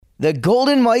The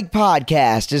Golden Mike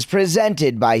Podcast is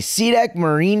presented by SeaDek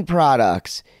Marine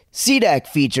Products. SeaDek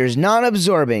features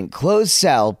non-absorbent,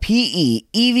 closed-cell, PE,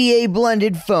 EVA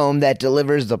blended foam that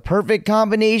delivers the perfect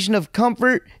combination of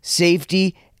comfort,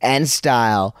 safety, and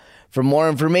style. For more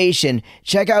information,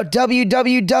 check out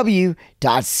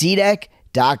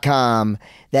www.seadek.com.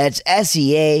 That's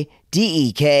SEADEK.com.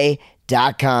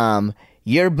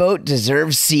 Your boat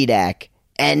deserves SeaDek.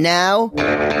 And now,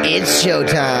 it's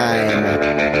showtime.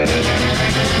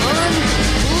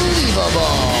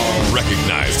 Unbelievable.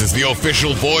 Recognized as the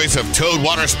official voice of Toad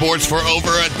Water Sports for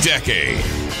over a decade,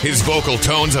 his vocal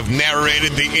tones have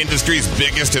narrated the industry's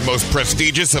biggest and most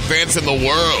prestigious events in the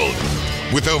world.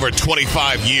 With over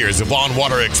 25 years of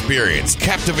on-water experience,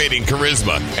 captivating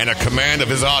charisma, and a command of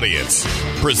his audience.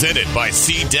 Presented by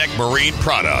SeaDek Marine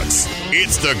Products,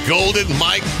 it's the Golden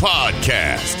Mike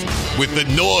Podcast. With the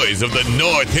noise of the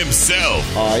North himself,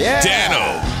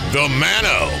 Dano, the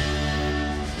Mano.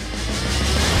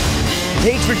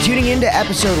 Thanks for tuning in to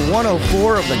episode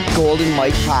 104 of the Golden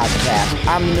Mike Podcast.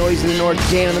 I'm the noise of the North,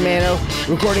 Dano the Mano,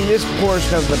 recording this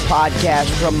portion of the podcast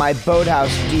from my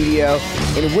boathouse studio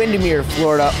in Windermere,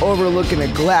 Florida, overlooking a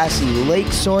glassy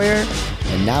Lake Sawyer.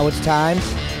 And now it's time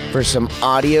for some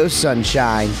audio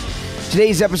sunshine.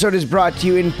 Today's episode is brought to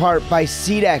you in part by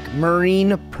SeaDek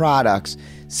Marine Products.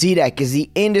 SeaDek is the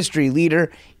industry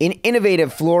leader in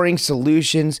innovative flooring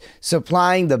solutions,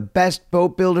 supplying the best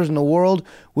boat builders in the world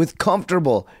with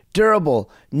comfortable,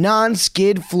 durable,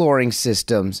 non-skid flooring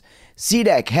systems.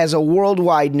 SeaDek has a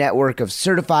worldwide network of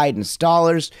certified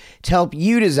installers to help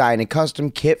you design a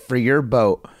custom kit for your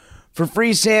boat. For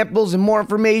free samples and more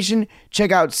information,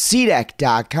 check out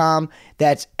SeaDek.com.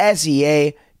 That's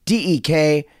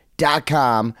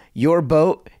SeaDek.com. Your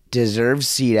boat deserves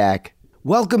SeaDek.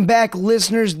 Welcome back,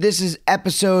 listeners. This is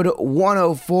episode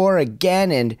 104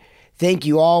 again, and thank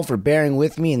you all for bearing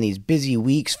with me in these busy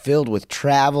weeks filled with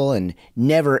travel and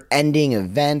never-ending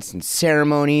events and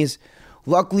ceremonies.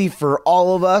 Luckily for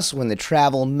all of us, when the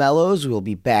travel mellows, we'll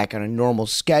be back on a normal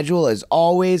schedule, as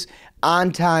always,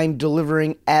 on time,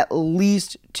 delivering at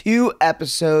least 2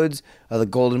 episodes of the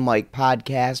Golden Mike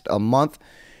Podcast a month,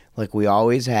 like we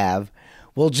always have.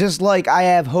 Well, just like I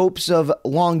have hopes of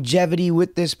longevity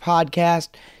with this podcast,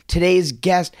 today's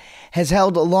guest has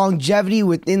held longevity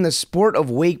within the sport of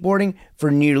wakeboarding for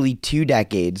nearly 2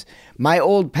 decades. My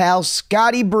old pal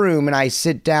Scotty Broome and I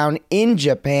sit down in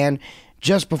Japan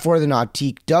just before the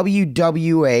Nautique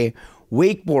WWA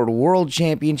Wakeboard World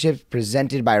Championships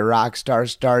presented by Rockstar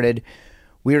started.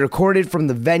 We recorded from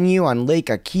the venue on Lake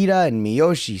Akita in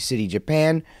Miyoshi City,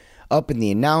 Japan, up in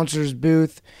the announcer's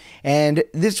booth, and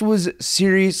this was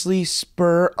seriously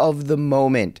spur of the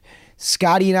moment.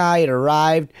 Scotty and I had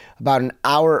arrived about an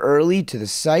hour early to the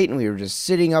site, and we were just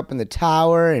sitting up in the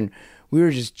tower, and we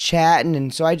were just chatting,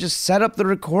 and so I just set up the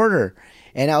recorder,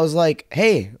 and I was like,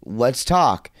 hey, let's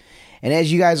talk. And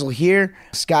as you guys will hear,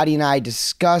 Scotty and I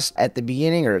discussed at the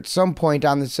beginning, or at some point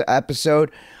on this episode,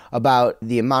 about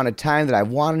the amount of time that I've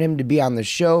wanted him to be on the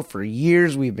show. For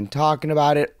years, we've been talking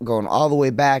about it, going all the way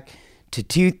back to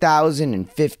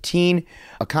 2015,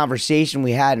 a conversation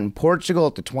we had in Portugal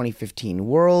at the 2015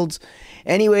 Worlds.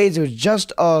 Anyways, it was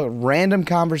just a random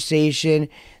conversation.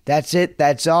 That's it.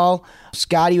 That's all.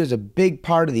 Scotty was a big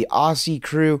part of the Aussie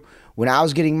crew when I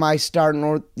was getting my start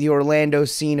in the Orlando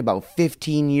scene about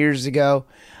 15 years ago.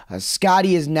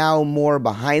 Scotty is now more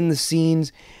behind the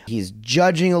scenes. He's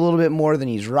judging a little bit more than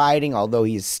he's riding, although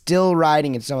he's still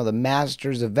riding in some of the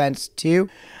Masters events too.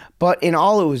 But in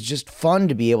all, it was just fun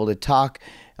to be able to talk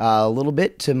a little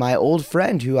bit to my old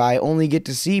friend who I only get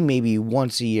to see maybe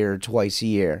once a year or twice a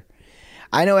year.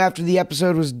 I know after the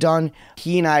episode was done,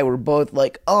 he and I were both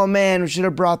like, oh man, we should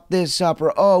have brought this up,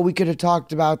 or oh, we could have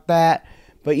talked about that.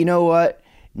 But you know what?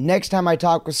 Next time I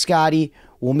talk with Scotty,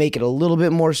 we'll make it a little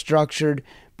bit more structured.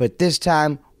 But this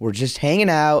time, we're just hanging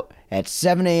out at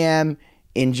 7 a.m.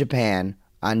 in Japan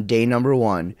on day number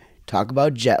 1. Talk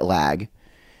about jet lag.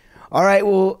 All right,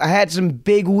 well, I had some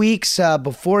big weeks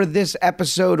before this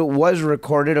episode was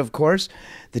recorded, of course.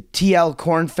 The TL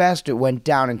Corn Fest, it went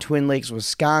down in Twin Lakes,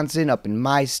 Wisconsin, up in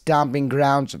my stomping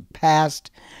grounds of past.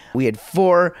 We had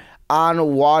 4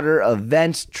 on-water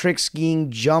events, trick skiing,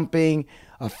 jumping,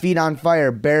 a feet on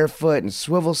fire, barefoot, and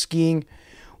swivel skiing.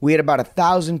 We had about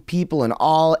 1,000 people in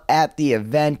all at the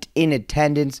event in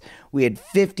attendance. We had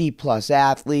 50-plus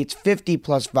athletes,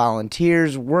 50-plus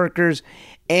volunteers, workers,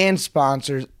 and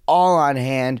sponsors all on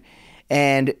hand.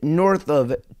 And north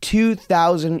of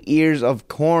 2,000 ears of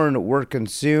corn were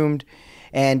consumed.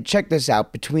 And check this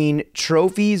out. Between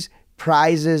trophies,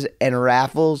 prizes, and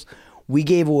raffles, we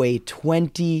gave away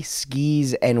 20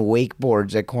 skis and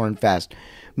wakeboards at Corn Fest.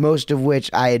 most of which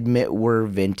I admit were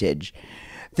vintage.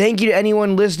 Thank you to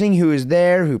anyone listening who was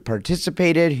there, who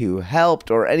participated, who helped,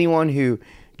 or anyone who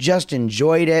just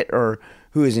enjoyed it or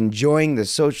who is enjoying the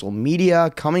social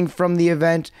media coming from the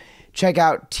event. Check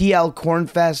out TL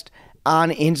Cornfest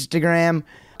on Instagram,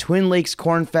 Twin Lakes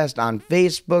Cornfest on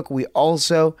Facebook. We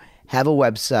also have a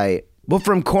website. But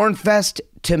from Cornfest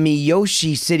to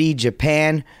Miyoshi City,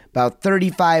 Japan, about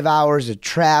 35 hours of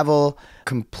travel,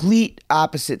 complete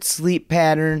opposite sleep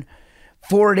pattern,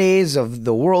 4 days of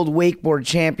the World Wakeboard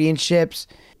Championships,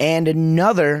 and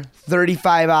another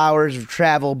 35 hours of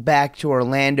travel back to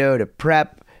Orlando to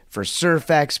prep for Surf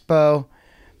Expo.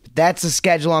 But that's the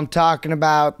schedule I'm talking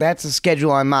about. That's the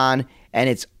schedule I'm on, and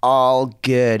it's all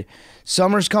good.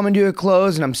 Summer's coming to a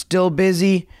close, and I'm still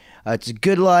busy. It's a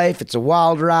good life. It's a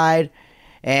wild ride.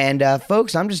 And,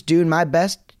 folks, I'm just doing my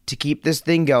best to keep this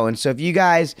thing going. So if you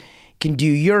guys can do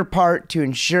your part to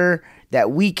ensure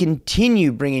that we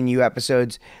continue bringing you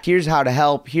episodes, here's how to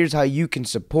help. Here's how you can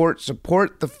support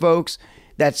the folks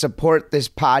that support this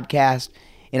podcast.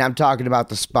 And I'm talking about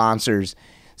the sponsors.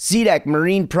 SeaDeck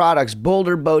Marine Products,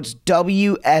 Boulder Boats,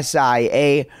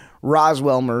 WSIA,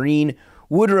 Roswell Marine,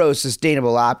 Woodrow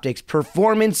Sustainable Optics,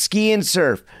 Performance Ski and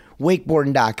Surf,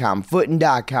 Wakeboarding.com,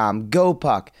 Footin.com,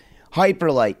 GoPuck,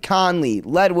 Hyperlight, Conley,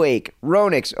 Leadwake,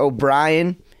 Ronix,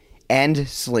 O'Brien, and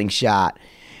Slingshot.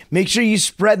 Make sure you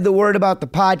spread the word about the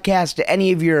podcast to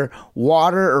any of your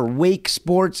water or wake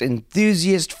sports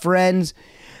enthusiast friends.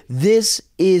 This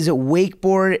is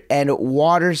wakeboard and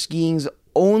water skiing's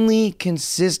only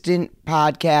consistent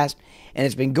podcast, and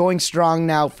it's been going strong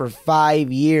now for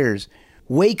 5 years.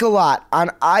 Wake a Lot on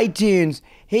iTunes.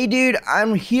 Hey, dude,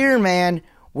 I'm here, man.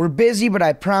 We're busy, but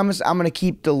I promise I'm going to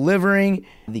keep delivering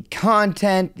the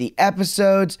content, the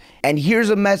episodes. And here's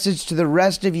a message to the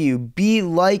rest of you. Be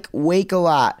like Wake a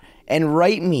Lot and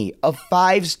write me a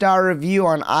 5-star review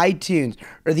on iTunes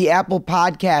or the Apple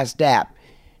Podcast app.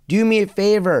 Do me a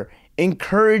favor.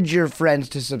 Encourage your friends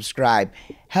to subscribe.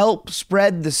 Help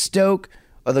spread the stoke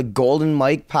of the Golden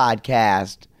Mike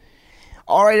podcast.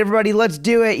 All right, everybody, let's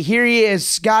do it. Here he is,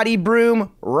 Scotty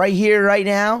Broome, right here, right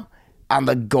now, on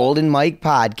the Golden Mike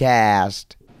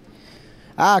podcast.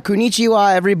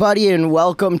 Konnichiwa, everybody, and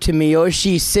welcome to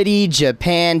Miyoshi City,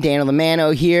 Japan. Dano the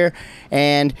Mano here,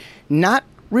 and not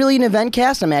really an event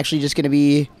cast. I'm actually just going to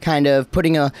be kind of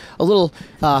putting a little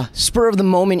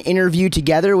spur-of-the-moment interview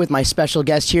together with my special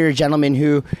guest here, a gentleman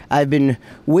who I've been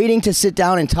waiting to sit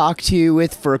down and talk to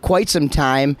with for quite some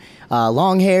time.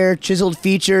 Long hair, chiseled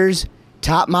features,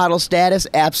 top model status,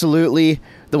 absolutely.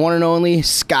 The one and only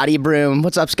Scotty Broome.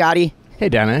 What's up, Scotty? Hey,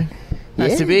 Dano.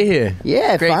 Nice to be here.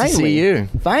 Yeah, Great finally. to see you.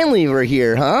 Finally, we're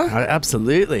here, huh?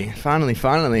 Absolutely.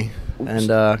 Finally. And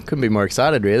couldn't be more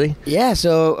excited, really. Yeah,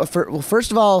 so first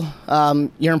of all,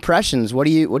 your impressions. What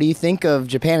do you think of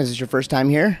Japan? Is this your first time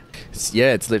here?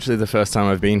 It's literally the first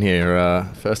time I've been here.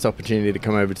 First opportunity to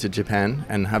come over to Japan,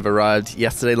 and have arrived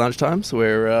yesterday lunchtime, so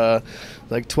we're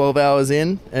like 12 hours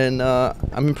in, and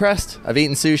I'm impressed. I've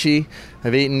eaten sushi,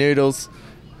 I've eaten noodles,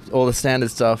 all the standard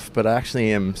stuff, but I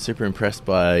actually am super impressed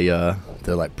by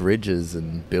the like bridges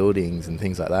and buildings and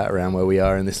things like that around where we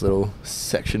are in this little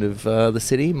section of the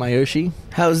city, Miyoshi.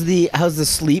 How's the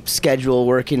sleep schedule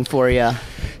working for you?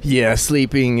 Yeah,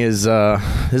 sleeping is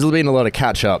there's been a lot of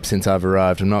catch up since I've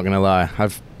arrived, I'm not gonna lie.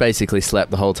 I've basically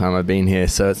slept the whole time I've been here,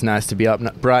 so it's nice to be up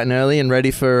bright and early and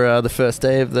ready for the first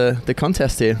day of the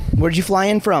contest here. Where'd you fly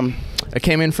in from? I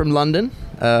came in from London.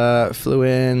 Flew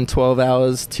in 12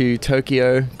 hours to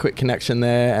Tokyo, quick connection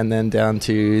there, and then down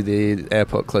to the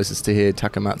airport closest to here,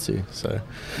 Takamatsu. So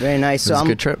very nice. It was a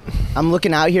good trip. I'm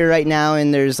looking out here right now,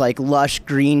 and there's like lush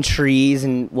green trees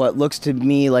and what looks to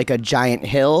me like a giant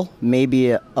hill,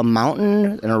 maybe a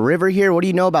mountain and a river here. What do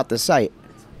you know about the site?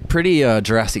 Pretty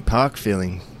Jurassic Park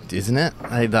feeling, isn't it?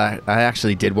 I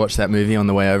actually did watch that movie on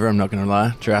the way over, I'm not going to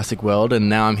lie, Jurassic World, and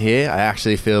now I'm here. I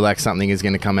actually feel like something is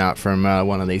going to come out from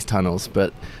one of these tunnels,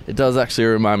 but it does actually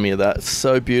remind me of that. It's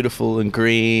so beautiful and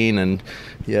green, and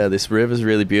yeah, this river's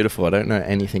really beautiful. I don't know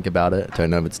anything about it. I don't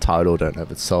know if it's tidal, don't know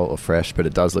if it's salt or fresh, but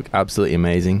it does look absolutely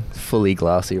amazing. It's fully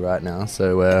glassy right now,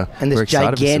 so and this we're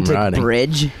excited gigantic for some riding.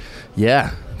 Bridge.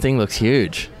 Yeah, thing looks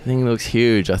huge.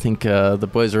 I think the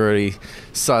boys are already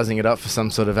sizing it up for some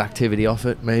sort of activity off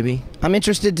it, maybe. I'm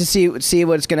interested to see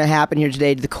what's going to happen here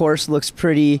today. The course looks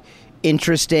pretty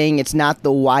interesting. It's not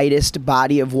the widest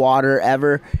body of water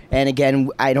ever. And again,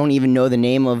 I don't even know the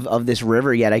name of this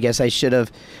river yet. I guess I should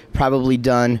have probably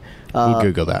done. We'll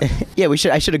Google that. Yeah, I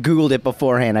should have Googled it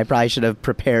beforehand. I probably should have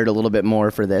prepared a little bit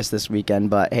more for this weekend,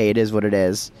 but hey, it is what it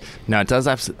is. No, it does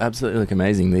absolutely look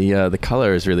amazing. The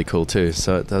color is really cool too,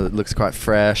 so it looks quite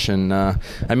fresh. And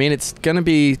I mean, it's going to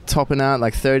be topping out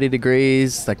like 30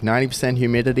 degrees, like 90%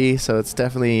 humidity, so it's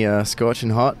definitely scorching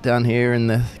hot down here in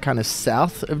the kind of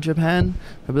south of Japan.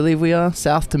 I believe we are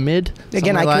south to mid.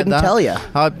 Again, I couldn't tell you.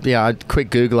 I had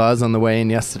quick Google eyes on the way in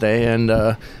yesterday, and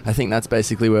I think that's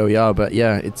basically where we are. But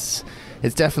yeah, it's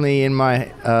definitely in my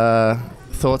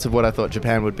thoughts of what I thought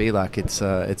Japan would be like. It's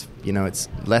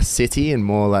less city and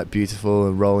more like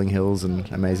beautiful rolling hills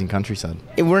and amazing countryside.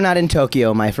 We're not in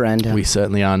Tokyo, my friend. We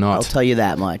certainly are not. I'll tell you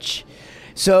that much.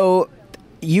 So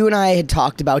you and I had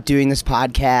talked about doing this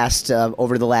podcast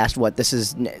over the last, this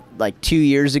is like 2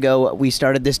 years ago. We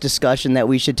started this discussion that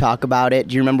we should talk about it.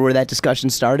 Do you remember where that discussion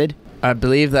started? I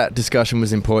believe that discussion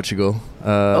was in Portugal.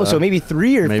 So maybe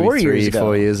 3 or 4 years ago.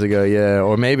 4 years ago, yeah.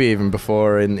 Or maybe even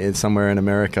before in somewhere in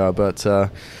America.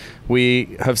 But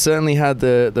we have certainly had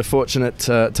the fortunate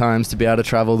times to be able to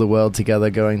travel the world together,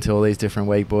 going to all these different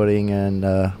wakeboarding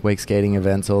and wake skating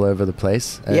events all over the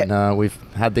place. And we've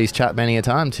had these chat many a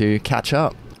time to catch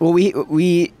up. Well,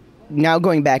 we now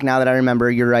going back, now that I remember,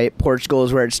 you're right, Portugal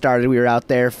is where it started. We were out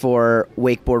there for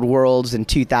Wakeboard Worlds in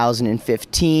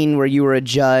 2015 where you were a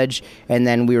judge, and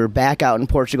then we were back out in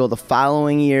Portugal the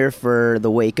following year for the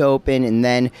Wake Open, and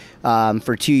then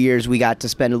for 2 years we got to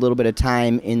spend a little bit of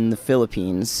time in the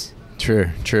Philippines. True,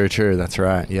 that's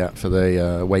right, yeah, for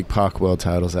the Wake Park World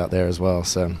titles out there as well,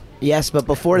 so... Yes, but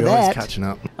before We're that, always catching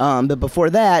up. But before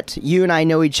that, you and I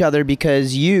know each other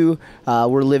because you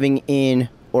were living in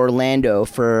Orlando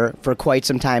for quite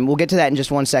some time. We'll get to that in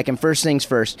just 1 second. First things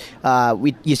first,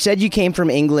 you said you came from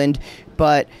England,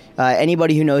 but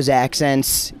anybody who knows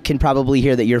accents can probably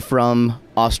hear that you're from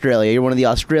Australia. You're one of the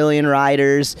Australian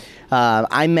riders.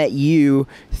 I met you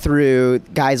through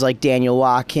guys like Daniel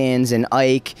Watkins and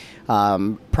Ike,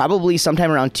 probably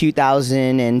sometime around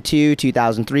 2002,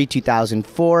 2003,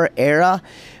 2004 era,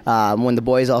 when the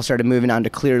boys all started moving on to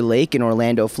Clear Lake in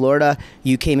Orlando, Florida.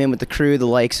 You came in with the crew, the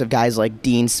likes of guys like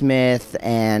Dean Smith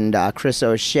and Chris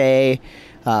O'Shea,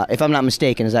 if I'm not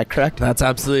mistaken. Is that correct? That's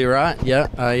absolutely right, yeah.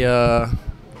 I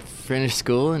finished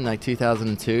school in like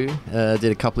 2002, did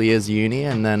a couple of years of uni,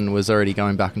 and then was already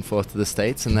going back and forth to the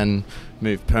States, and then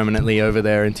moved permanently over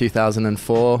there in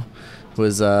 2004.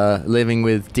 Was living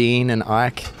with Dean and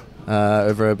Ike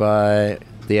over by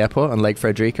the airport on Lake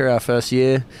Frederica our first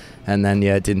year, and then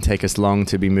it didn't take us long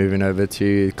to be moving over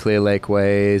to Clear Lake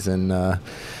ways and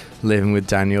living with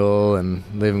Daniel and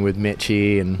living with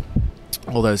Mitchie and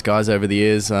all those guys over the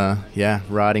years.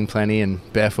 Riding plenty and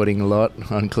barefooting a lot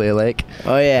on Clear Lake.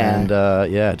 Oh yeah.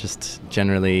 And just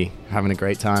generally having a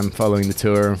great time following the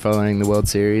tour and following the World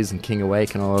Series and King of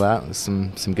Wake and all of that. It was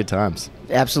some good times.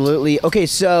 Absolutely. Okay,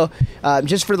 so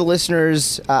just for the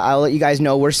listeners, I'll let you guys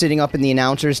know we're sitting up in the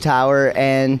announcer's tower,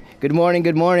 and good morning.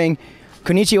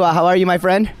 Konnichiwa, how are you, my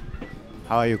friend?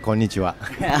 How are you? Konnichiwa.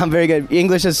 I'm very good.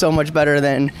 English is so much better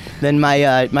than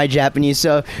my Japanese.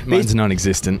 So mine's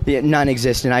non-existent. Yeah,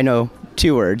 non-existent. I know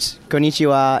 2 words: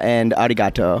 konnichiwa and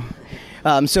arigato.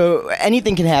 So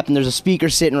anything can happen. There's a speaker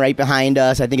sitting right behind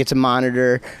us. I think it's a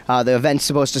monitor. The event's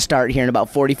supposed to start here in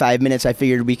about 45 minutes. I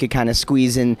figured we could kind of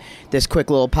squeeze in this quick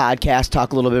little podcast,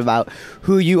 talk a little bit about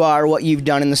who you are, what you've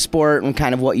done in the sport, and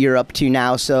kind of what you're up to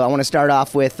now. So I want to start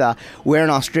off with where in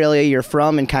Australia you're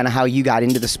from and kind of how you got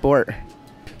into the sport.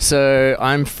 So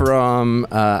I'm from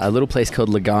a little place called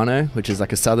Lugano, which is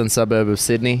like a southern suburb of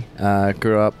Sydney.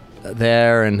 Grew up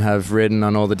there and have ridden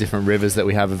on all the different rivers that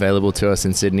we have available to us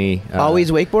in Sydney. Always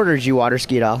wakeboard, or did you water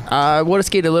ski at all? Water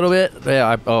skied a little bit.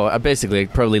 Yeah, I basically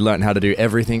probably learned how to do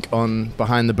everything on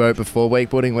behind the boat before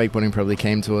wakeboarding. Wakeboarding probably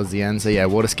came towards the end. So yeah,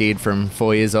 water skied from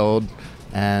 4 years old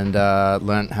and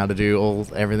learned how to do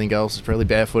everything else. Probably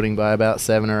barefooting by about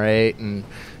 7 or 8 and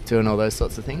doing all those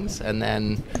sorts of things. And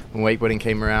then when wakeboarding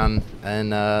came around in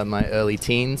my early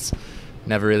teens,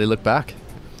 never really looked back.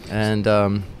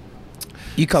 And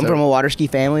you come from a water ski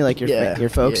family, like your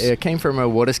folks? Yeah, I came from a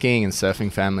water skiing and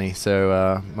surfing family.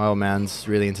 So my old man's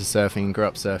really into surfing, grew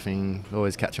up surfing,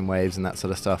 always catching waves and that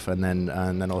sort of stuff. And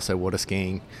then also water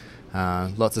skiing,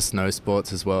 lots of snow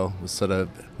sports as well.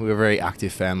 We were a very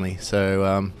active family.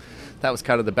 So that was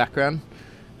kind of the background.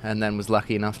 And then was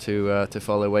lucky enough to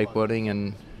follow wakeboarding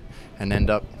and end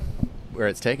up where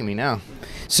it's taken me now.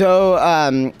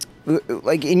 So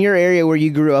like in your area where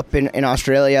you grew up in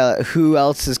Australia, who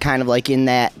else is kind of like in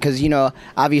that? Because,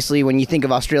 obviously when you think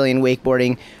of Australian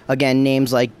wakeboarding, again,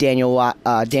 names like Daniel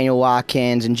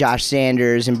Watkins and Josh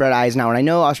Sanders and Brett Eisenhower. And I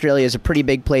know Australia is a pretty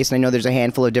big place, and I know there's a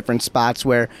handful of different spots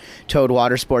where towed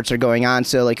water sports are going on.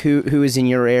 So like who is in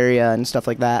your area and stuff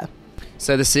like that?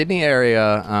 So the Sydney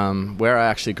area, where I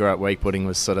actually grew up wakeboarding,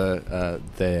 was sort of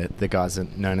the guys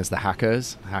known as the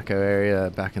Hackos, Hacko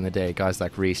area back in the day. Guys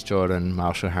like Reece Jordan,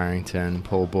 Marshall Harrington,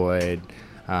 Paul Boyd,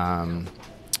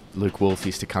 Luke Wolf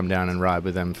used to come down and ride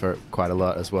with them for quite a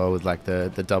lot as well, with like the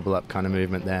double up kind of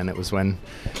movement then. It was when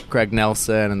Greg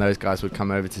Nelson and those guys would come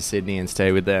over to Sydney and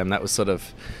stay with them. That was sort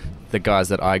of the guys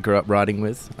that I grew up riding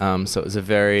with. So it was a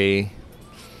very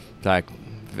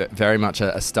much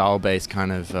a style-based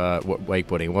kind of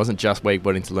wakeboarding. It wasn't just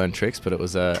wakeboarding to learn tricks, but it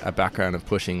was a background of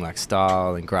pushing like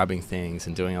style and grabbing things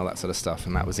and doing all that sort of stuff,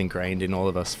 and that was ingrained in all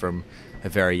of us from a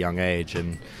very young age.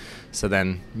 And so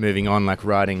then moving on, like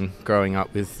riding, growing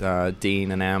up with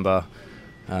Dean and Amber,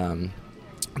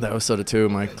 that was sort of two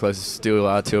of my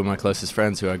closest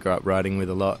friends who I grew up riding with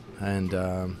a lot, and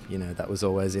that was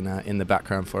always in the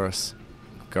background for us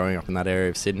growing up in that area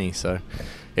of Sydney. So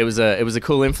it was a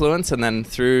cool influence, and then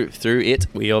through it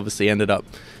we obviously ended up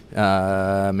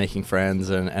making friends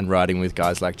and riding with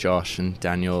guys like Josh and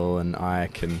Daniel and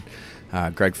Ike and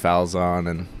Greg Falzon,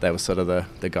 and they were sort of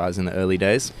the guys in the early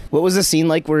days. What was the scene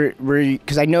like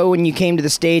because I know when you came to the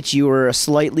States you were a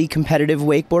slightly competitive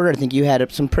wakeboarder. I think you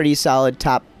had some pretty solid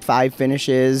top 5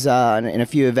 finishes in a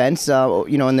few events, in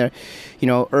the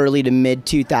early to mid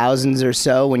 2000s or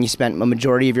so, when you spent a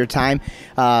majority of your time.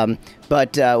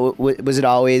 But was it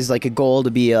always like a goal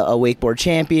to be a wakeboard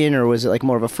champion, or was it like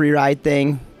more of a free ride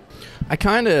thing? I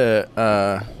kind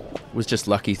of was just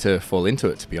lucky to fall into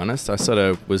it, to be honest. I sort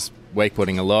of was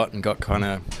wakeboarding a lot and got kind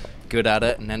of good at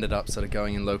it, and ended up sort of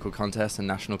going in local contests and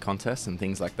national contests and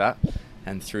things like that.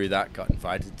 And through that got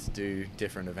invited to do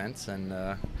different events, and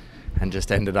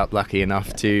just ended up lucky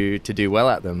enough to do well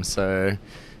at them. So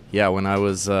yeah, when I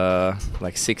was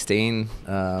like 16,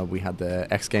 we had the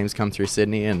X Games come through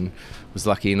Sydney, and was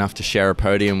lucky enough to share a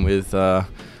podium with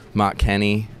Mark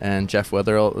Kenny and Jeff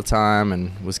Weatherall at the time,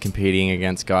 and was competing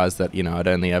against guys that I'd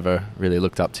only ever really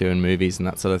looked up to in movies and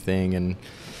that sort of thing. And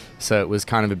so it was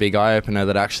kind of a big eye-opener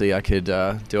that actually I could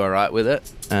do all right with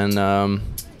it, and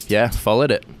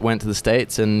followed it. Went to the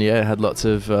States and had lots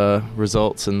of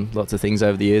results and lots of things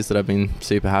over the years that I've been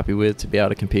super happy with, to be able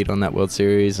to compete on that World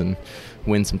Series and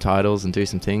win some titles and do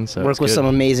some things. So work with some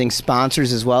amazing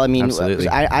sponsors as well. I mean, absolutely.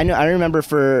 I remember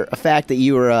for a fact that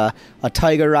you were a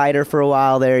Tiger rider for a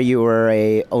while there. You were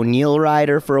a O'Neill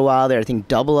rider for a while there. I think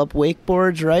double up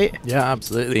wakeboards, right? Yeah,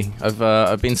 absolutely.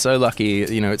 I've been so lucky.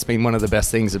 It's been one of the best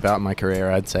things about my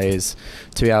career, I'd say, is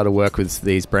to be able to work with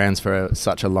these brands for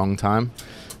such a long time.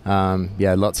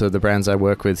 Lots of the brands I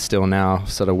work with still now,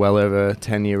 sort of well over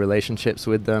 10-year relationships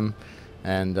with them.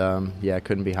 And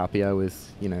couldn't be happier with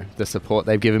the support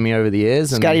they've given me over the years.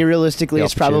 Scotty, realistically,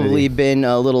 it's probably been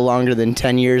a little longer than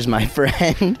 10 years, my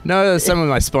friend. No, some of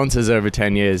my sponsors over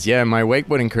 10 years. Yeah, my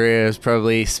wakeboarding career is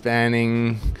probably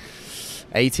spanning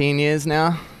 18 years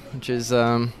now, which is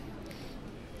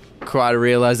quite a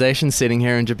realization sitting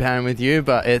here in Japan with you.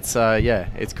 But it's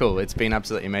it's cool. It's been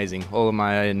absolutely amazing. All of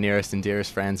my nearest and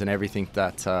dearest friends and everything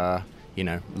that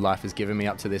life has given me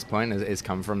up to this point has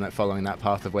come from following that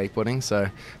path of wakeboarding, so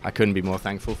I couldn't be more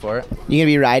thankful for it. You gonna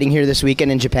be riding here this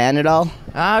weekend in Japan at all?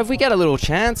 If we get a little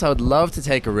chance, I would love to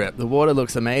take a rip. The water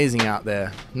looks amazing out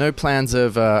there. No plans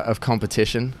of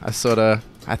competition.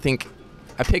 I think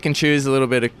I pick and choose a little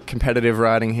bit of competitive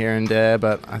riding here and there,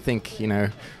 but I think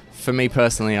for me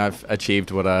personally, I've achieved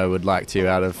what I would like to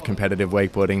out of competitive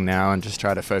wakeboarding now, and just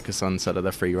try to focus on sort of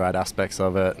the free ride aspects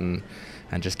of it, and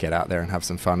just get out there and have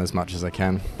some fun as much as I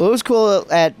can. Well, it was cool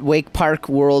at Wake Park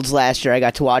Worlds last year. I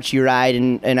got to watch you ride,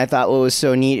 and I thought what was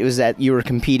so neat was that you were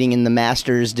competing in the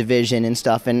Masters division and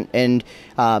stuff. And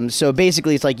so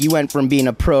basically it's like you went from being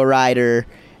a pro rider,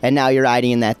 and now you're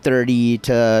riding in that 30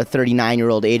 to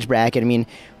 39-year-old age bracket. I mean,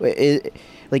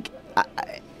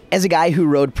 as a guy who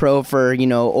rode pro for,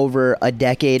 over a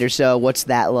decade or so, what's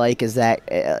that like? Is that,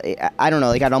 I don't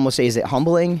know, I'd almost say, is it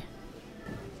humbling?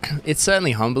 It's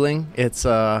certainly humbling. It's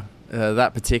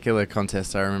that particular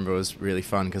contest I remember was really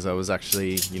fun, because I was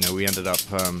actually, we ended up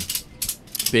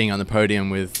being on the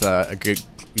podium with a good,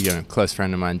 close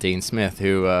friend of mine, Dean Smith,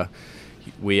 who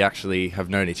we actually have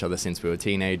known each other since we were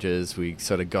teenagers. We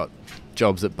sort of got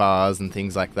jobs at bars and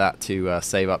things like that to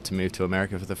save up to move to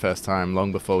America for the first time,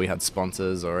 long before we had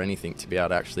sponsors or anything to be able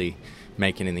to actually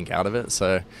make anything out of it.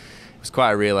 So it was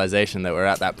quite a realization that we're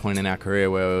at that point in our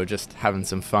career where we were just having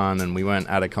some fun, and we weren't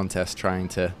at a contest trying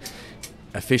to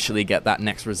officially get that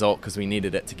next result because we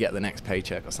needed it to get the next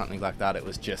paycheck or something like that. It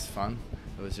was just fun.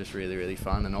 It was just really, really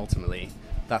fun, and ultimately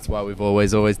that's why we've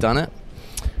always done it.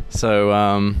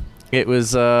 So it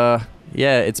was,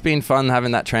 it's been fun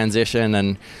having that transition,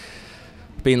 and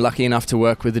been lucky enough to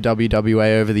work with the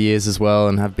WWA over the years as well,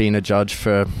 and have been a judge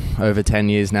for over 10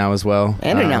 years now as well.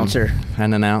 And announcer.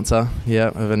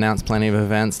 Yeah. I've announced plenty of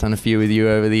events, done a few with you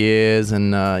over the years,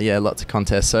 and lots of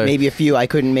contests. So maybe a few I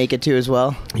couldn't make it to as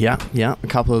well. Yeah, a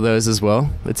couple of those as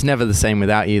well. It's never the same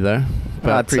without you though.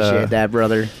 But, I appreciate that,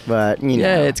 brother. But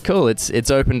yeah, it's cool. It's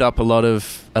opened up a lot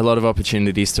of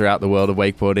opportunities throughout the world of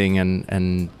wakeboarding,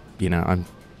 and I'm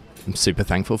super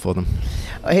thankful for them.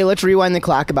 Hey, let's rewind the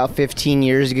clock about 15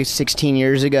 years ago, 16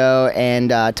 years ago, and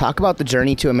talk about the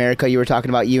journey to America. You were talking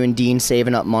about you and Dean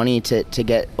saving up money to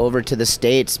get over to the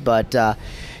States, but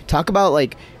talk about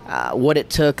what it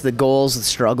took, the goals, the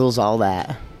struggles, all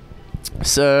that.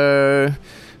 So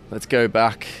let's go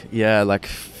back,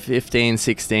 15,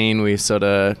 16, we sort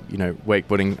of,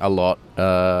 wakeboarding a lot,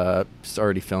 just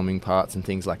already filming parts and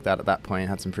things like that at that point,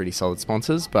 had some pretty solid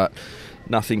sponsors, but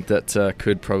nothing that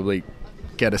could probably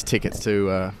get us tickets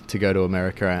to go to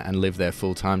America and live there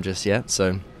full time just yet.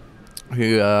 So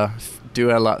we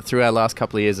through our last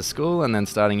couple of years of school and then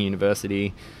starting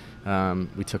university,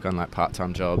 we took on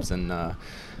part-time jobs, and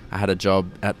I had a job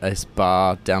at this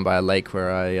bar down by a lake where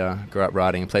I grew up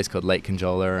riding, a place called Lake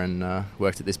Conjola, and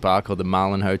worked at this bar called the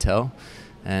Marlin Hotel.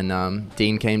 And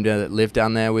Dean came to live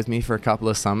down there with me for a couple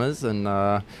of summers, and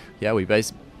we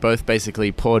both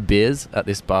basically poured beers at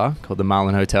this bar called the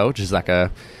Marlin Hotel, which is like a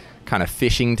kind of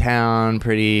fishing town,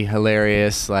 pretty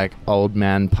hilarious, old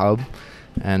man pub.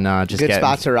 And just good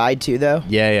spot to ride too, though.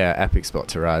 Yeah, epic spot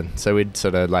to ride. So we'd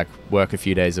sort of work a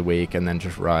few days a week and then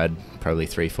just ride probably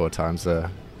 3-4 times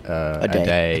a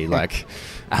day.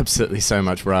 Absolutely so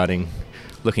much riding.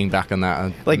 Looking back on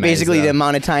that, basically the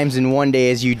amount of times in one day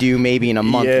as you do maybe in a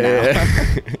month now.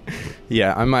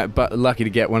 Yeah, I might, but lucky to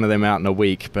get one of them out in a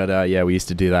week. But we used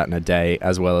to do that in a day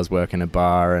as well as work in a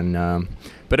bar, and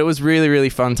but it was really, really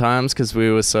fun times because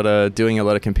we were sort of doing a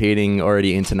lot of competing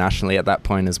already internationally at that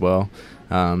point as well.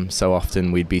 So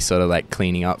often we'd be sort of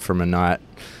cleaning up from a night,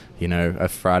 a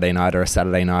Friday night or a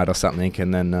Saturday night or something,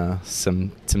 and then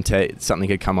something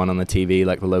could come on the TV,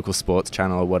 like the local sports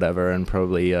channel or whatever, and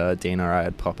probably Dean or I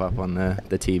would pop up on the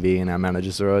TV, and our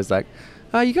managers were always like,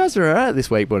 "Oh, you guys are alright at this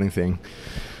wakeboarding thing."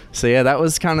 So yeah, that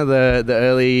was kind of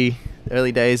the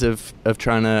early days of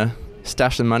trying to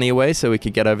stash the money away so we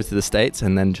could get over to the States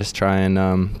and then just try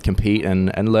and compete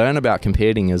and learn about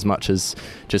competing as much as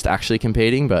just actually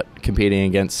competing, but competing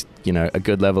against a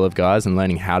good level of guys and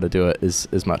learning how to do it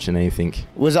as much as anything.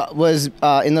 Was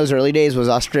in those early days, was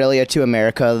Australia to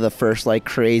America the first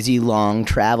crazy long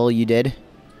travel you did?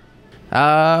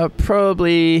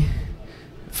 Probably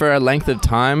for a length of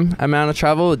time amount of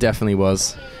travel, it definitely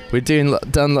was. We've done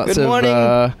lots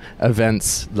of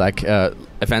events,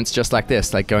 events just like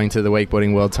this, going to the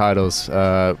wakeboarding world titles.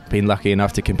 Been lucky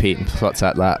enough to compete in spots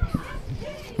at that.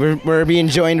 We're being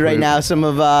joined right now some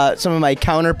of my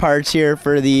counterparts here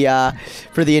for the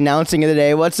announcing of the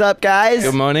day. What's up, guys?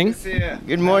 Good morning.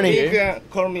 Good morning.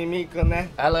 Call me Miko.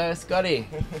 Hello, Scotty.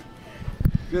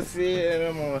 Good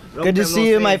to see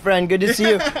you, my friend. Good to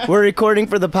see you. We're recording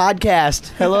for the podcast.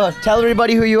 Hello. Tell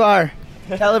everybody who you are.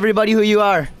 Tell everybody who you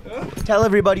are. Tell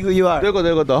everybody who you are.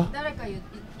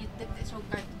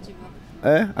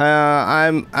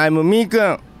 I'm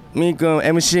Miko.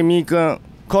 MC Miko.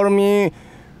 Call me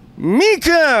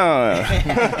Miko.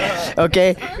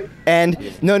 Okay. And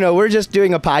no, we're just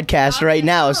doing a podcast right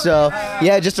now. So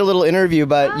yeah, just a little interview.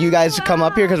 But you guys come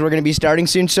up here because we're going to be starting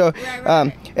soon. So,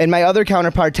 and my other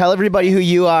counterpart, tell everybody who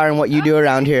you are and what you do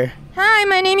around here. Hi,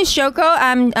 my name is Shoko.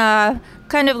 I'm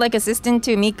kind of assistant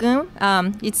to Miku.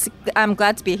 I'm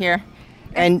glad to be here.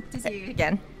 And to see you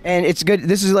again. And it's good.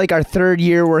 This is our third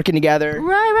year working together.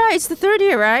 Right. It's the third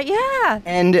year, right? Yeah.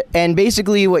 And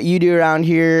basically what you do around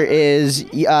here is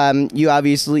you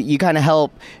kind of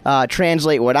help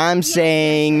translate what I'm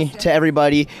saying to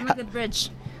everybody. I'm like the bridge.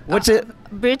 What's it?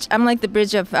 Bridge. I'm like the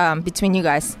bridge of between you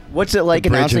guys. What's it like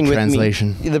announcing with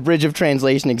me? The bridge of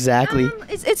translation, exactly.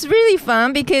 It's really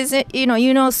fun because you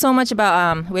know so much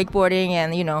about wakeboarding,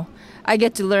 and I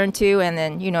get to learn too, and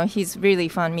then he's really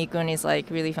fun. Mikun is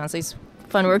really fun, so it's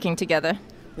fun working together.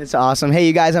 It's awesome. Hey,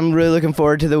 you guys, I'm really looking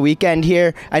forward to the weekend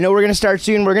here. I know we're going to start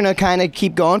soon. We're going to kind of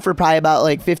keep going for probably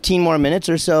about 15 more minutes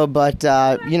or so, but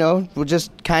we'll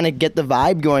just kind of get the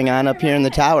vibe going on up here in the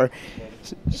tower.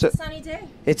 It's a sunny day.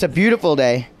 It's a beautiful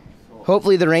day.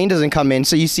 Hopefully the rain doesn't come in.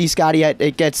 So you see, Scotty,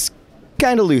 it gets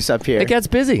kind of loose up here. It gets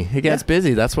busy.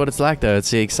 Busy. That's what it's like, though.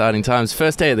 It's the exciting times.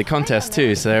 First day of the contest,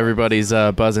 too, so everybody's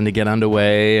buzzing to get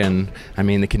underway. And, I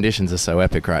mean, the conditions are so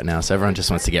epic right now, so everyone just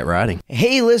wants to get riding.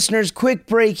 Hey, listeners, quick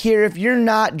break here. If you're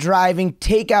not driving,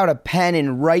 take out a pen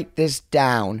and write this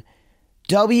down.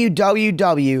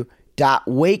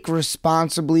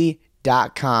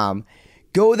 www.wakeresponsibly.com.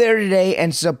 Go there today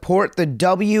and support the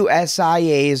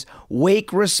WSIA's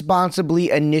Wake Responsibly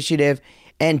initiative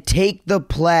and take the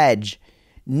pledge.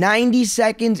 90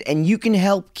 seconds and you can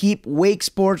help keep wake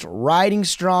sports riding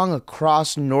strong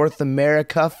across North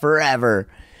America forever.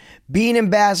 Be an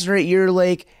ambassador at your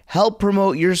lake, help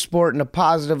promote your sport in a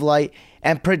positive light,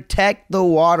 and protect the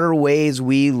waterways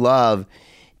we love.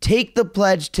 Take the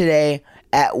pledge today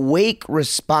at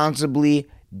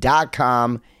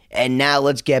wakeresponsibly.com. And now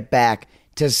let's get back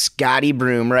to Scotty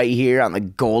Broome right here on the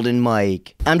Golden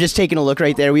Mic. I'm just taking a look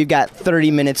right there. We've got 30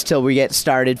 minutes till we get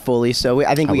started fully, so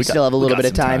I think we still have a little bit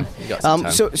of time.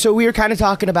 So we were kind of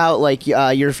talking about like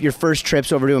your first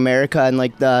trips over to America and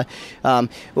like the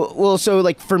so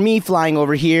like for me flying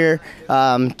over here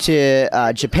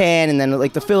to Japan and then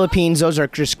like the Philippines, those are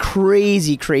just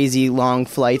crazy long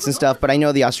flights and stuff. But I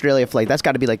know the Australia flight, that's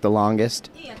got to be like the longest.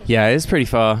 Yeah, it's pretty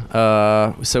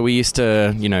far. So we used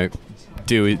to,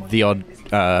 do the odd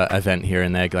event here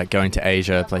and there, like going to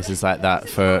Asia, places like that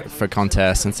for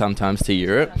contests, and sometimes to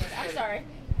Europe.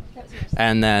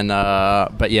 And then,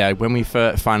 but yeah, when we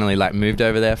finally like moved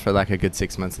over there for like a good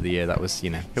 6 months of the year, that was,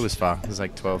 it was far. It was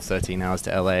like 12, 13 hours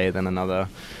to LA, then another,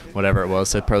 whatever it was.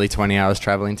 So probably 20 hours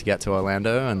traveling to get to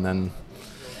Orlando, and then,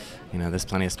 there's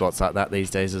plenty of spots like that these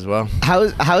days as well.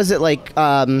 How is it like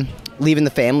leaving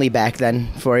the family back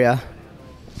then for you?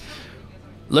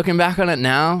 Looking back on it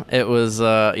now, it was,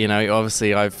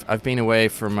 obviously I've been away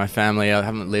from my family. I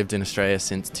haven't lived in Australia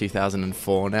since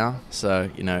 2004 now. So,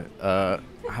 I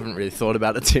haven't really thought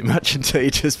about it too much until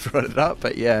you just brought it up.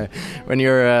 But yeah, when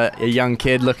you're a young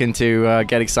kid looking to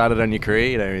get excited on your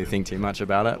career, you don't really think too much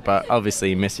about it. But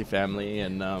obviously you miss your family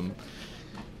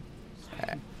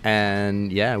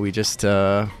and yeah, we just,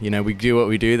 we do what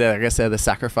we do there. I guess they're the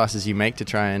sacrifices you make to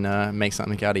try and make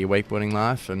something out of your wakeboarding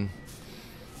life.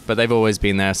 But they've always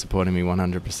been there supporting me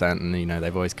 100%, and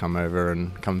they've always come over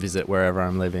and come visit wherever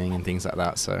I'm living and things like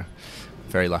that. So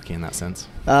very lucky in that sense.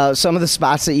 Some of the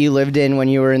spots that you lived in when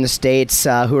you were in the States,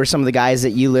 who are some of the guys that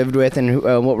you lived with, and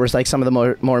what were like some of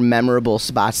the more memorable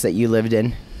spots that you lived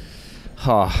in?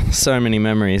 Oh, so many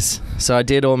memories. So I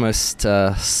did almost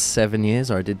 7 years,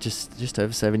 or I did just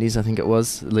over 7 years, I think it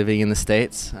was, living in the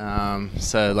States.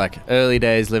 So like early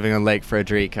days living on Lake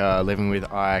Frederica, living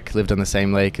with Ike, lived on the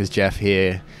same lake as Jeff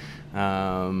here.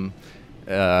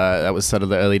 That was sort of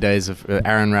the early days of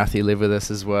Aaron Rathy lived with us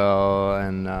as well,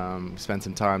 and spent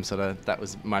some time that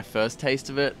was my first taste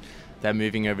of it. Then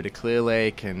moving over to Clear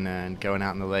Lake and going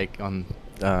out in the lake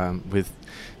with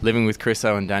living with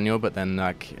Chriso and Daniel, but then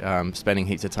spending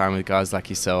heaps of time with guys like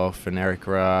yourself and Eric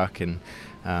Ruck and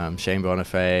Shane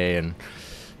Bonifay and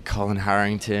Colin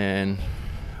Harrington.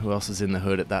 Who else was in the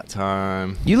hood at that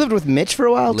time? You lived with Mitch for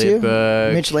a while too?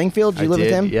 Mitch Langfield, did you live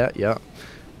with him? Yeah.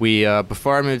 We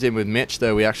before I moved in with Mitch,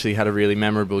 though, we actually had a really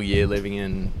memorable year living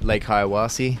in Lake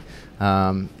Hiawassee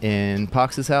in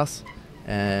Parks' house.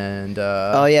 And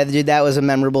oh yeah, dude, that was a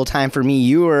memorable time for me.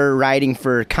 You were riding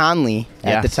for Conley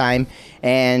at the time,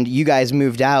 and you guys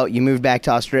moved out. You moved back to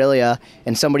Australia,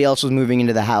 and somebody else was moving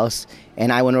into the house,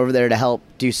 and I went over there to help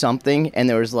do something, and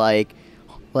there was like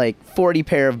 40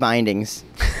 pair of bindings.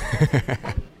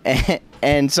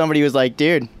 and somebody was like,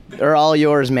 dude, they're all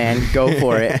yours, man, go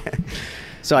for it.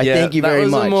 So I thank you very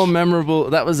much.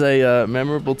 That was a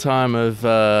memorable time of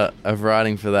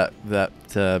riding for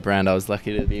that brand. I was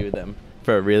lucky to be with them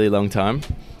for a really long time.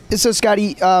 So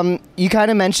Scotty, you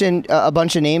kind of mentioned a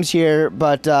bunch of names here,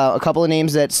 but a couple of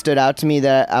names that stood out to me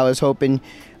that I was hoping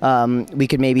we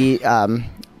could maybe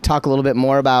talk a little bit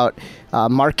more about.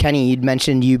 Mark Kenny, you'd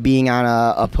mentioned you being on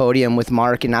a podium with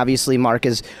Mark, and obviously Mark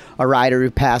is a rider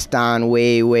who passed on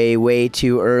way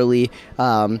too early.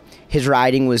 His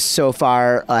riding was so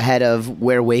far ahead of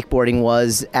where wakeboarding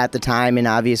was at the time, and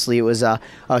obviously it was a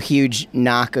huge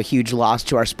knock, a huge loss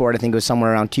to our sport. I think it was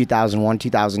somewhere around 2001,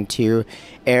 2002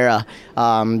 era.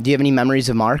 Do you have any memories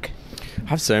of Mark?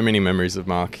 I have so many memories of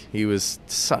Mark. He was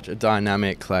such a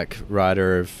dynamic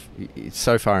rider of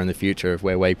so far in the future of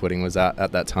where wakeboarding was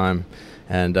at that time,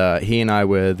 and he and I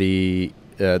were the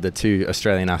two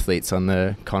Australian athletes on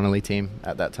the Connolly team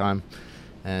at that time,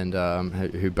 and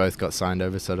who both got signed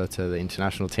over sort of to the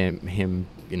international team. Him,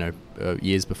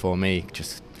 years before me.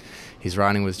 Just his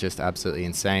riding was just absolutely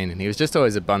insane, and he was just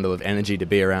always a bundle of energy to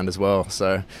be around as well.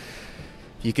 So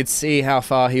you could see how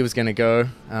far he was going to go.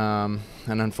 And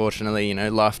unfortunately, you know,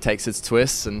 life takes its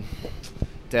twists and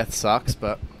death sucks,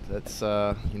 but that's,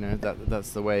 you know,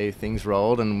 that's the way things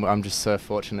rolled. And I'm just so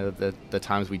fortunate that the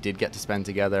times we did get to spend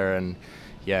together. And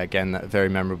yeah, again, that very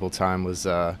memorable time was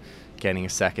getting a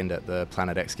second at the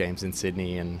Planet X Games in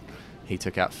Sydney, and he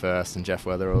took out first, and Jeff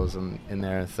Weatherall was in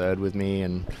there third with me.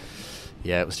 And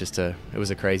yeah, it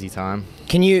was a crazy time.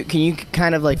 Can you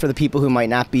kind of, like, for the people who might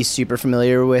not be super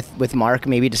familiar with Mark,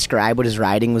 maybe describe what his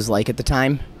riding was like at the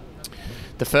time?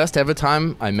 The first ever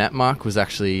time I met Mark was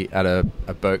actually at a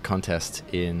boat contest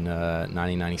in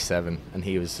 1997, and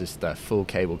he was just that full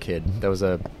cable kid. There was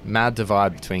a mad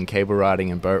divide between cable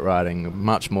riding and boat riding,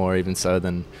 much more even so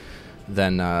than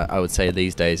I would say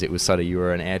these days. It was sort of, you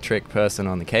were an air trick person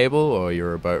on the cable or you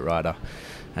were a boat rider.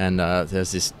 And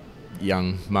there's this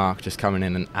young Mark just coming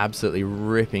in and absolutely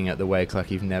ripping at the wake like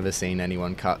you've never seen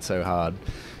anyone cut so hard.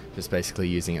 Just basically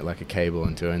using it like a cable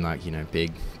and doing, like, you know,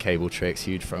 big cable tricks,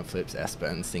 huge front flips,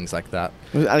 S-bends, things like that.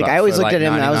 Like, I always looked at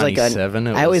him and I was like,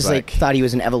 I always thought he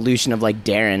was an evolution of, like,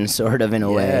 Darren, sort of, in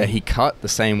a way. Yeah, he cut the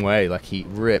same way. Like, he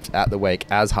ripped at the wake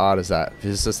as hard as that. It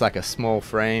was just like a small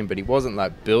frame, but he wasn't,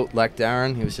 like, built like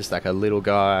Darren. He was just like a little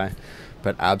guy,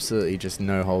 but absolutely just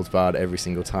no holds barred every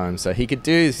single time. So he could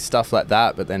do stuff like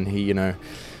that, but then he, you know,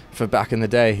 for back in the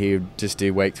day, he would just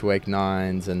do wake to wake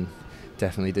 9s and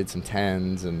definitely did some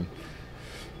 10s and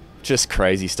just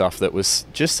crazy stuff that was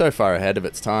just so far ahead of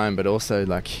its time, but also,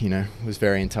 like, you know, was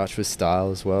very in touch with style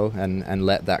as well, and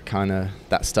let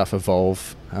that stuff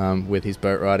evolve with his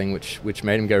boat riding, which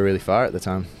made him go really far at the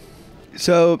time.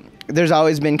 So there's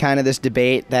always been kind of this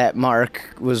debate that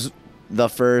Mark was the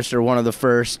first or one of the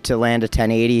first to land a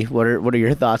 1080. What are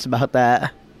your thoughts about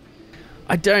that?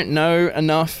 I don't know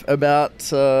enough about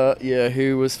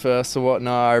who was first or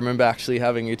whatnot. I remember actually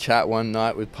having a chat one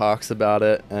night with Parks about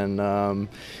it, and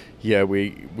we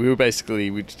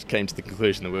just came to the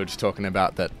conclusion that we were just talking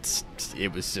about that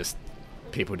it was just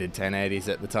people did 1080s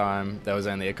at the time. There was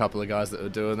only a couple of guys that were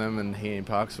doing them, and he and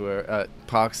Parks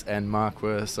and Mark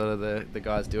were sort of the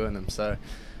guys doing them. So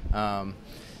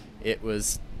it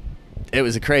was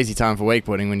a crazy time for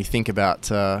wakeboarding when you think about,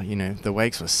 the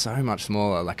wakes were so much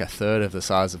smaller, like a third of the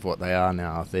size of what they are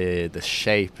now. The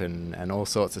shape and all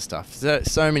sorts of stuff.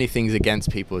 So many things against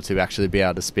people to actually be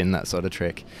able to spin that sort of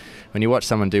trick. When you watch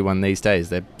someone do one these days,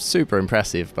 they're super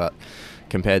impressive, but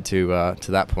compared to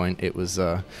that point, it was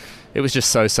just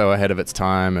so ahead of its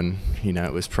time, and, you know,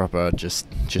 it was proper just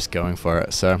going for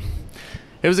it. So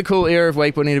it was a cool era of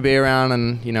wakeboarding to be around,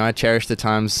 and, you know, I cherish the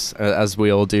times, as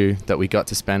we all do, that we got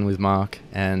to spend with Mark,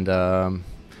 and I'm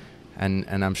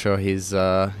sure his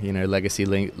legacy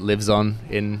lives on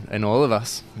in all of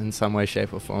us in some way,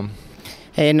 shape, or form.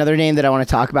 Hey, another name that I want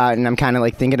to talk about, and I'm kind of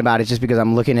like thinking about it just because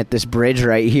I'm looking at this bridge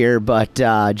right here, but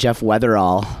Jeff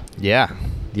Weatherall. Yeah,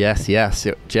 yes,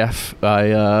 Jeff.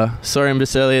 I saw him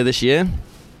just earlier this year.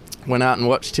 Went out and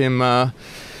watched him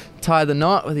tie the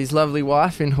knot with his lovely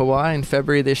wife in Hawaii in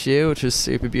February this year, which was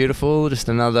super beautiful. Just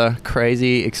another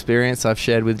crazy experience I've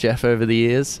shared with Jeff over the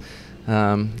years.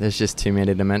 There's just too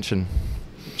many to mention.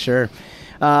 Sure.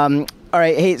 All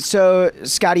right. Hey, so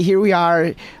Scotty, here we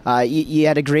are. You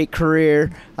had a great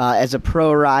career as a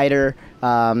pro rider.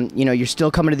 You're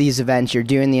still coming to these events. You're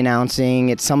doing the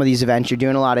announcing at some of these events. You're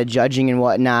doing a lot of judging and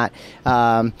whatnot.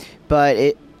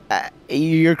 But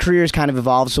your career has kind of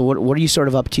evolved. So what are you sort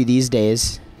of up to these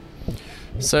days?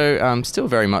 So I'm still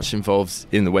very much involved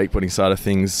in the wakeboarding side of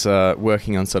things,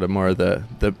 working on sort of more of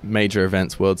the major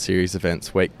events, World Series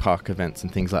events, wake park events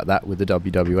and things like that with the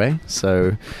WWA.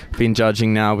 So I've been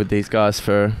judging now with these guys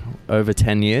for over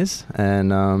 10 years,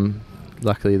 and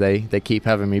luckily they keep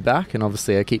having me back, and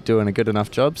obviously I keep doing a good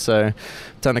enough job. So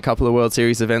I've done a couple of World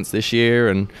Series events this year,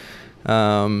 and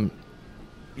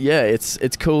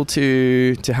it's cool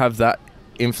to have that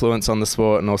influence on the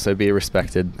sport and also be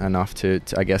respected enough to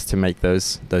make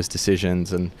those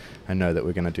decisions and know that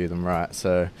we're going to do them right.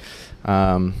 So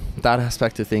that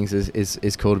aspect of things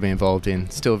is cool to be involved in.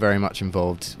 Still very much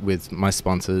involved with my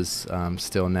sponsors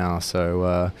still now.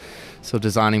 So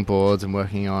designing boards and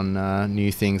working on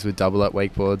new things with Double Up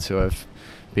Wakeboards, who I've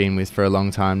been with for a long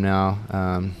time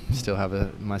now. Still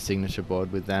have my signature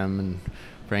board with them, and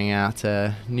bringing out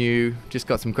just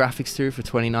got some graphics through for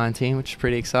 2019, which is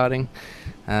pretty exciting.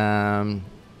 And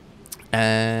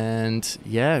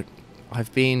yeah,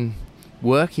 I've been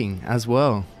working as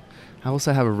well. I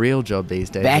also have a real job these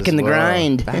days. Back in the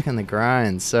grind. Back in the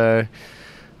grind. So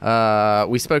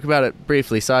we spoke about it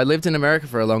briefly. So I lived in America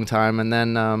for a long time, and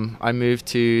then I moved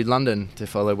to London to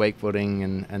follow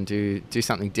wakeboarding and do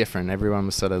something different. Everyone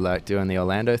was sort of like doing the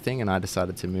Orlando thing, and I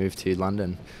decided to move to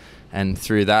London. And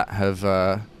through that have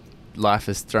life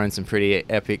has thrown some pretty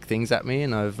epic things at me,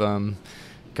 and I've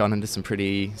gone into some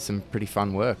pretty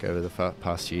fun work over the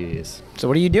past few years. So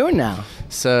what are you doing now?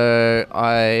 So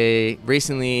I've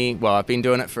been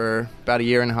doing it for about a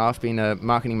year and a half, being a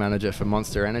marketing manager for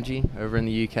Rockstar Energy over in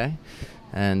the UK,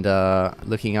 and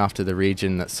looking after the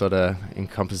region that sort of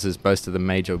encompasses most of the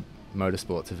major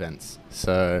motorsports events.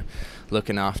 So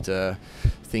looking after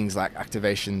things like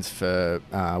activations for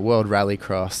World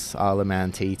Rallycross, Isle of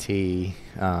Man TT,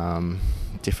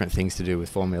 different things to do with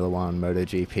Formula One,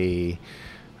 MotoGP,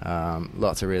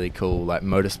 lots of really cool like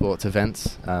motorsports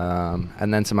events,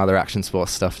 and then some other action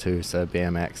sports stuff too, so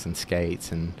BMX and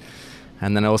skates, and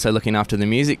then also looking after the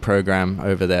music program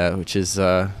over there, which is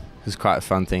quite a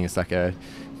fun thing. It's like a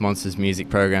Monsters music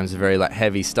program. It's a very like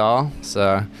heavy style,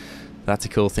 so that's a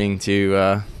cool thing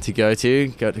to go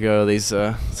to all these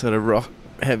sort of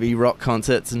heavy rock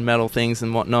concerts and metal things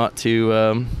and whatnot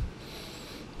to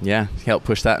help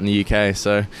push that in the UK.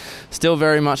 So still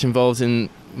very much involved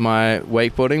in my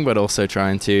wakeboarding, but also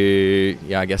trying to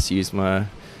use my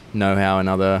know-how in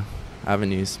other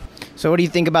avenues. So what do you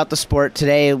think about the sport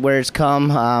today, where it's come,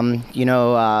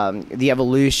 the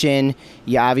evolution?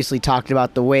 You obviously talked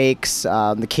about the wakes.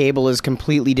 The cable is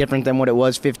completely different than what it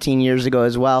was 15 years ago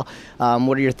as well.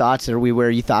 What are your thoughts? Are we where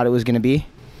you thought it was going to be?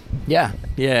 Yeah,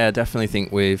 I definitely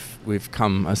think we've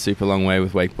come a super long way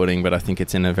with wakeboarding, but I think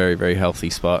it's in a very, very healthy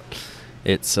spot.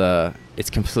 It's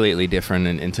completely different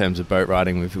in terms of boat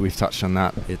riding. We've touched on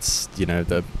that. It's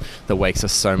the wakes are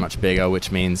so much bigger,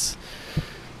 which means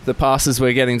the passes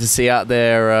we're getting to see out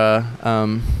there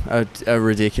are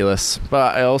ridiculous.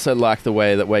 But I also like the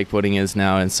way that wakeboarding is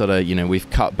now, and sort of we've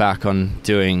cut back on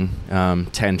doing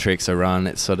 10 tricks a run.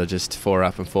 It's sort of just 4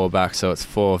 up and 4 back, so it's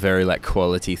 4 very like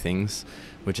quality things,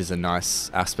 which is a nice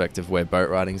aspect of where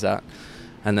boat riding's at.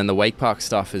 And then the wake park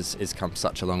stuff is come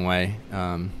such a long way.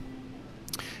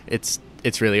 It's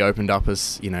really opened up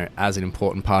as as an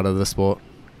important part of the sport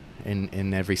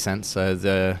in every sense.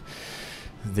 So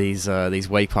these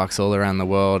wake parks all around the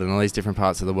world and all these different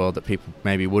parts of the world that people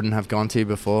maybe wouldn't have gone to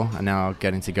before are now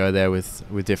getting to go there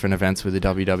with different events with the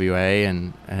WWA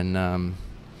and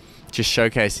just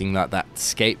showcasing that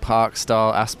skate park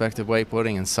style aspect of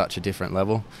wakeboarding in such a different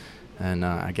level. And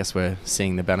I guess we're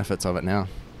seeing the benefits of it now.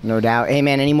 No doubt. Hey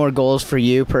man, any more goals for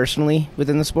you personally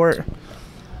within the sport?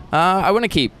 I want to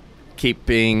keep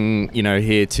being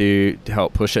here to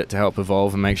help push it, to help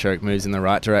evolve and make sure it moves in the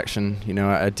right direction.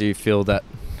 I do feel that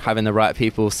having the right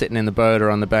people sitting in the boat or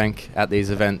on the bank at these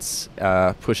events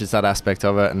pushes that aspect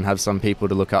of it, and have some people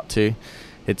to look up to.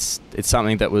 It's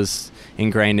something that was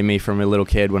ingrained in me from a little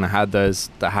kid when I had the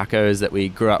hackos that we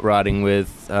grew up riding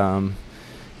with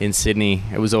in Sydney.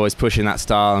 It was always pushing that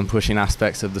style and pushing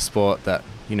aspects of the sport that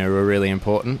were really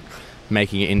important,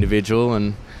 making it individual.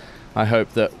 And I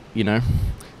hope that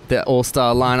the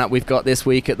all-star lineup we've got this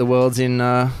week at the Worlds in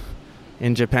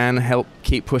Japan help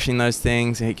keep pushing those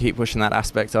things, keep pushing that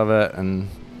aspect of it. And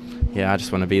I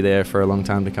just want to be there for a long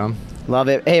time to come. Love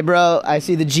it. Hey bro, I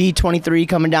see the G23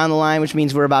 coming down the line, which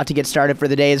means we're about to get started for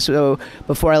the day. So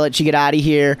before I let you get out of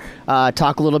here,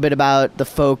 talk a little bit about the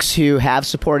folks who have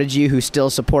supported you, who still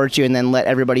support you, and then let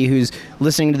everybody who's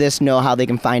listening to this know how they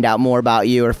can find out more about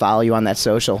you or follow you on that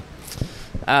social.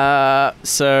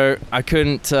 So I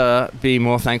couldn't be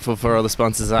more thankful for all the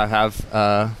sponsors I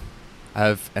have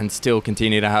and still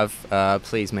continue to have.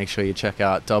 Please make sure you check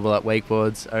out Double Up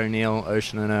Wakeboards, O'Neill,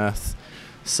 Ocean and Earth,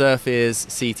 Surf Is,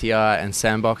 CTI and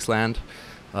Sandbox Land,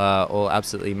 all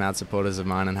absolutely mad supporters of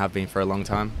mine and have been for a long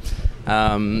time.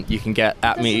 You can get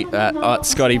at me at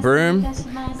Scotty Broome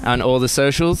on all the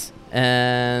socials,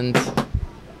 and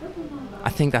I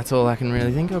think that's all I can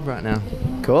really think of right now.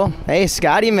 Cool. Hey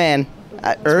Scotty, man.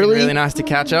 It's been really nice to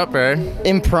catch up, bro.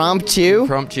 Impromptu.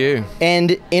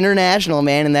 And international,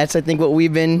 man, and that's, I think, what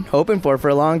we've been hoping for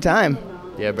a long time.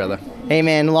 Yeah, brother. Hey,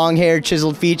 man, long hair,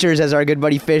 chiseled features, as our good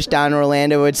buddy Fish down in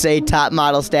Orlando would say, top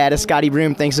model status. Scotty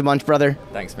Broome, thanks a bunch, brother.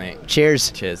 Thanks, mate.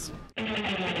 Cheers.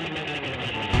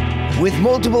 With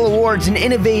multiple awards in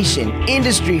innovation,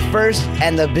 industry first,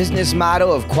 and the business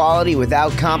motto of quality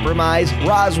without compromise,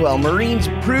 Roswell Marine's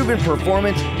proven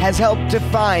performance has helped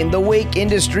define the wake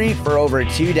industry for over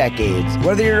 2 decades.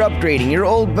 Whether you're upgrading your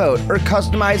old boat or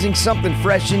customizing something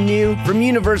fresh and new, from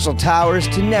Universal Towers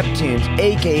to Neptunes,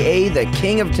 aka the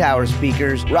King of Tower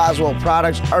Speakers, Roswell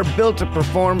products are built to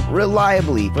perform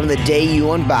reliably from the day you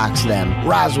unbox them.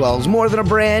 Roswell's more than a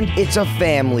brand, it's a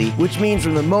family, which means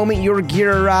from the moment your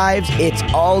gear arrives, it's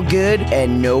all good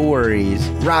and no worries.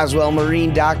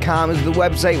 RoswellMarine.com is the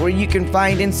website where you can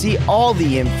find and see all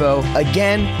the info.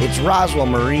 Again, it's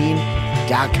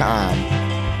RoswellMarine.com.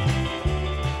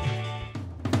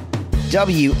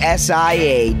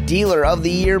 WSIA Dealer of the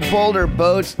Year Boulder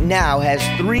Boats now has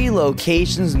 3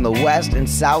 locations in the West and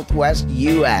Southwest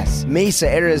U.S. Mesa,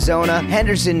 Arizona,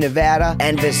 Henderson, Nevada,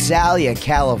 and Visalia,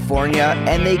 California,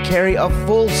 and they carry a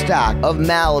full stock of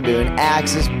Malibu and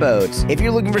Axis boats. If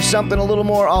you're looking for something a little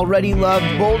more already loved,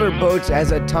 Boulder Boats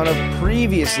has a ton of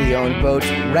previously owned boats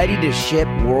ready to ship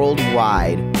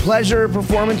worldwide. Pleasure or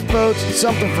performance boats,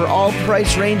 something for all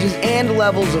price ranges and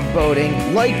levels of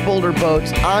boating. Like Boulder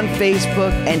Boats on Facebook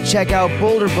and check out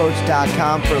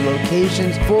boulderboats.com for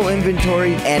locations, full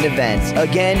inventory, and events.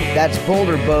 Again, that's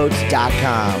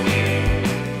boulderboats.com.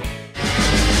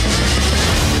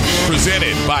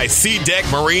 Presented by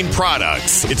SeaDeck Marine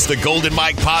Products. It's the Golden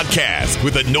Mike Podcast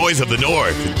with the noise of the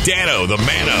North, Dano the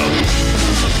Mano.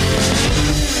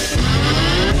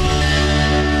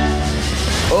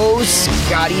 Oh,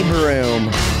 Scotty Broome,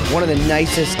 one of the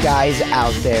nicest guys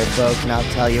out there, folks, and I'll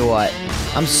tell you what,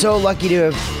 I'm so lucky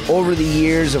to have, over the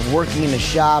years of working in the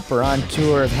shop or on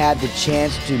tour, have had the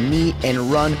chance to meet and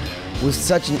run with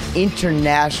such an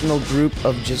international group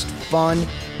of just fun,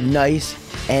 nice,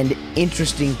 and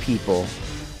interesting people.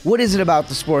 What is it about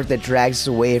the sport that drags us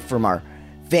away from our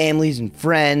families and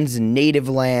friends and native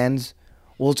lands?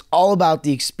 Well, it's all about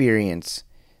the experience.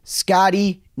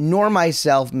 Scotty nor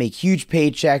myself make huge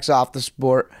paychecks off the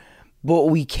sport, but what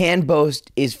we can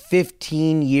boast is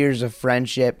 15 years of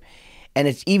friendship, and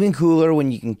it's even cooler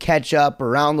when you can catch up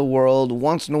around the world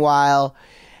once in a while,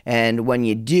 and when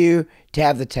you do, to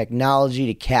have the technology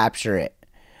to capture it.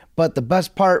 But the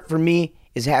best part for me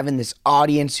is having this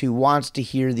audience who wants to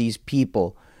hear these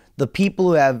people, the people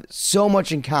who have so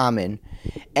much in common,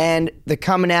 and the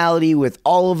commonality with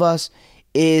all of us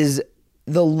is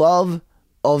the love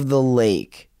of the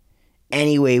lake,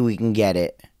 any way we can get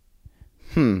it.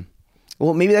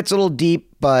 Well, maybe that's a little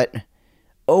deep, but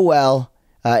oh well,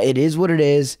 it is what it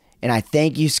is, and I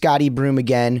thank you, Scotty Broome,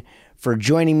 again for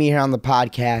joining me here on the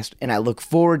podcast, and I look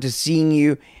forward to seeing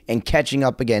you and catching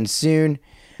up again soon.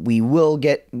 We will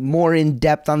get more in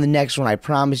depth on the next one, I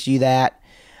promise you that.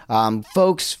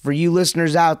 Folks, for you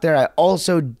listeners out there, I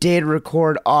also did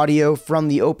record audio from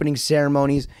the opening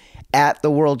ceremonies at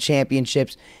the World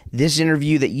Championships. This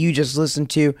interview that you just listened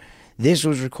to, this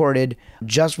was recorded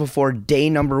just before day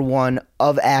number 1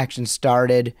 of action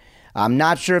started. I'm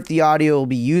not sure if the audio will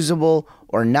be usable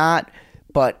or not,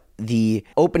 but the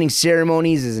opening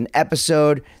ceremonies is an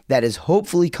episode that is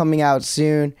hopefully coming out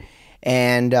soon.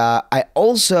 And I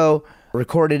also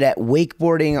recorded at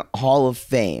Wakeboarding Hall of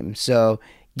Fame. So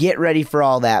get ready for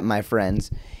all that, my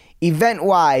friends.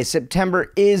 Event-wise,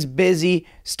 September is busy.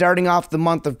 Starting off the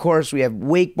month, of course, we have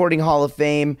Wakeboarding Hall of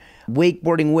Fame,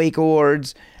 Wakeboarding Wake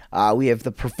Awards. We have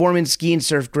the Performance Ski and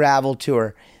Surf Gravel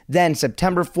Tour. Then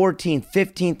September 14th,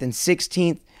 15th, and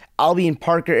 16th, I'll be in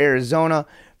Parker, Arizona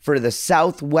for the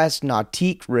Southwest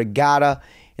Nautique Regatta.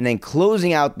 And then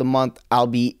closing out the month, I'll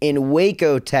be in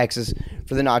Waco, Texas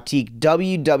for the Nautique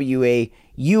WWA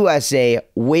USA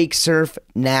Wake Surf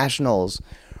Nationals.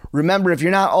 Remember, if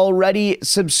you're not already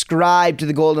subscribed to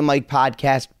the Golden Mike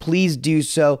Podcast, please do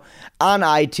so on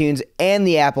iTunes and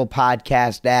the Apple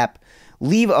Podcast app.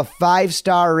 Leave a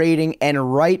 5-star rating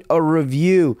and write a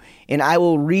review, and I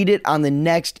will read it on the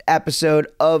next episode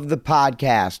of the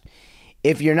podcast.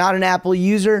 If you're not an Apple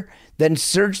user, then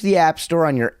search the App Store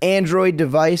on your Android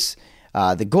device.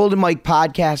 The Golden Mike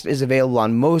Podcast is available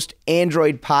on most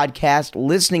Android podcast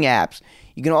listening apps.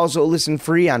 You can also listen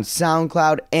free on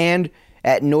SoundCloud and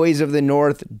at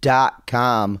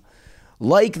noiseofthenorth.com.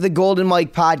 Like the Golden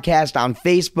Mike Podcast on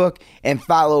Facebook and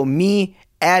follow me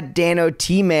at Dano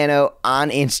T Mano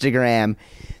on Instagram.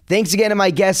 Thanks again to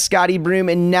my guest, Scotty Broome,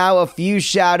 and now a few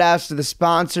shout-outs to the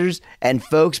sponsors and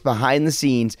folks behind the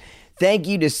scenes. Thank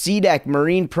you to SeaDeck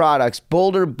Marine Products,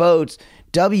 Boulder Boats,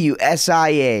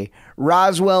 WSIA,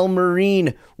 Roswell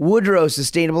Marine, Woodrow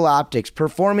Sustainable Optics,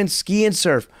 Performance Ski and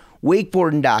Surf,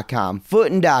 Wakeboarding.com,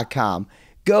 Footin.com,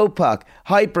 GoPuck,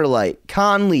 Hyperlight,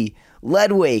 Conley,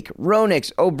 Leadwake,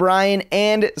 Ronix, O'Brien,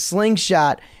 and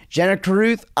Slingshot, Jenna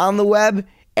Caruth on the web,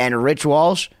 and Rich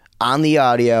Walsh on the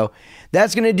audio.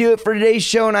 That's going to do it for today's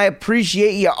show, and I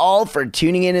appreciate you all for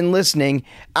tuning in and listening.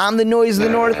 I'm the Noise of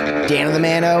the North, Dano the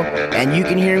Mano, and you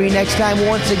can hear me next time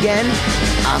once again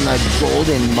on the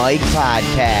Golden Mike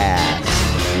Podcast.